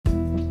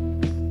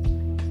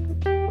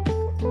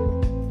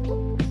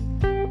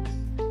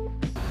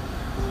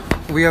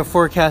We are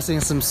forecasting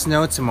some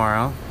snow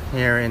tomorrow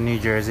here in New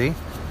Jersey,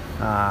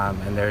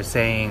 and they're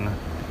saying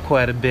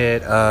quite a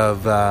bit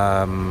of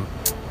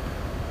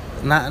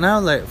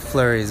not like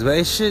flurries, but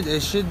it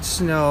should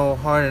snow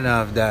hard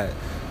enough that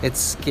it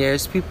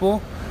scares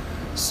people.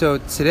 So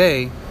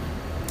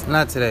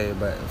not today,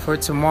 but for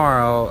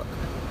tomorrow,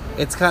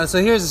 it's kind of.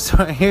 So here's the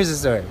story. Here's the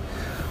story.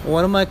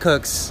 One of my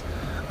cooks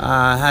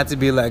had to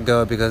be let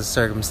go because of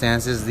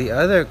circumstances. The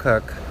other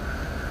cook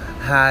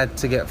had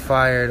to get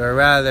fired, or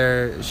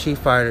rather she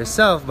fired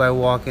herself by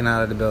walking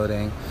out of the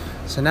building.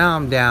 So now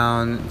I'm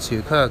down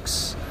 2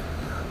 cooks,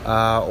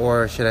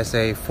 or should I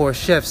say 4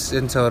 shifts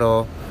in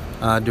total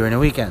during the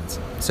weekends.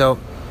 So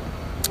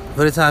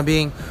for the time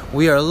being,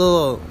 we're a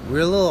little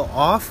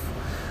off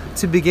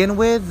to begin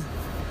with,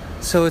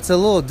 so it's a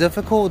little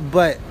difficult,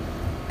 but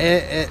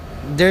I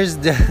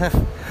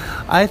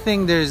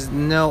think there's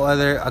no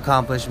other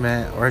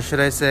accomplishment, or should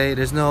I say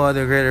there's no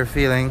other greater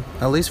feeling,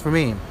 at least for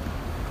me,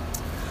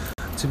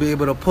 to be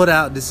able to put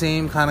out the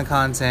same kind of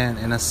content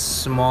in a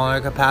smaller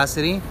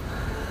capacity.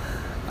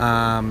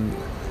 And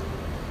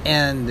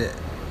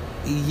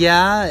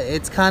yeah,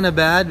 it's kind of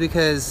bad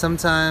because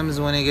sometimes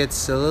when it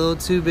gets a little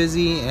too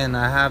busy and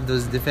I have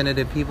those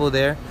definitive people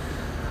there,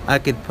 I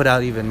could put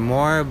out even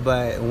more.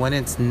 But when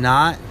it's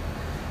not,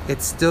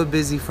 it's still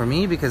busy for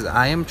me because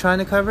I am trying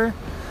to cover.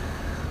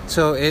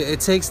 So it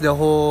takes the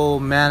whole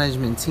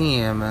management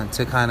team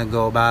to kind of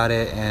go about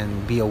it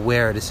and be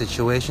aware of the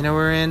situation that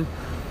we're in.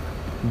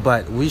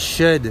 But we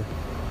should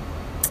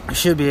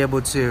be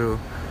able to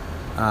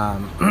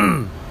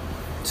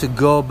to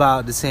go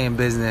about the same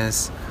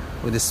business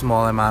with a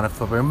small amount of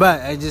footprint. But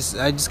I just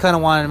kind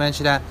of wanted to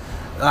mention that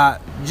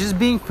just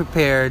being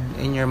prepared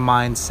in your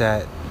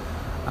mindset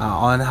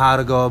on how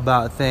to go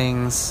about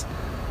things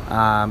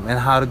and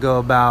how to go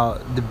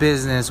about the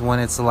business when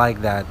it's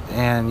like that.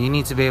 And you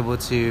need to be able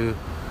to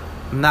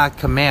not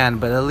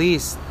command, but at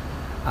least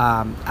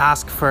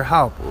ask for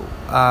help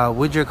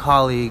with your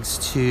colleagues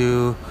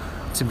to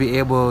be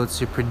able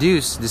to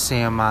produce the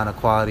same amount of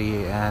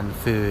quality and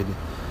food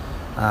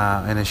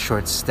in a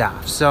short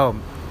staff. So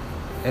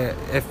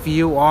if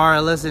you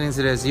are listening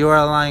to this, you are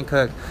a line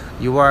cook,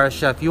 you are a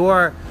chef, you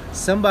are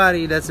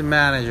somebody that's a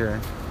manager,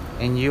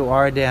 and you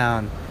are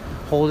down,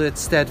 hold it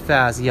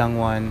steadfast, young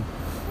one,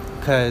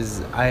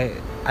 because I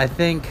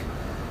think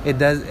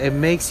it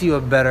makes you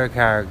a better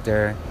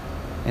character,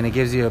 and it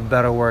gives you a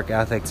better work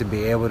ethic to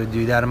be able to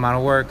do that amount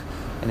of work,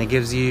 and it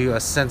gives you a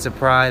sense of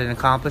pride and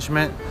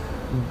accomplishment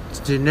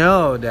to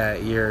know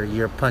that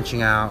you're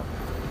punching out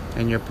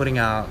and you're putting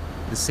out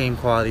the same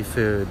quality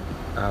food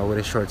with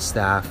a short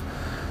staff.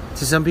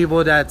 To some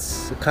people,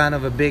 that's kind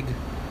of a big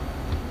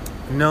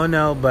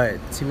no, but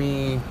to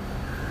me,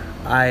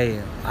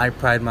 I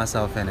pride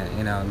myself in it,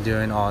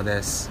 doing all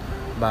this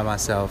by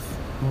myself,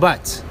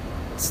 but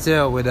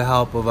still with the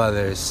help of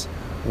others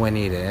when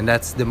needed. And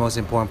that's the most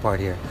important part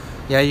here.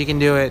 Yeah, you can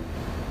do it,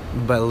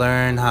 but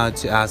learn how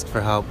to ask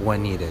for help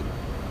when needed.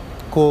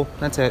 Cool,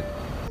 that's it.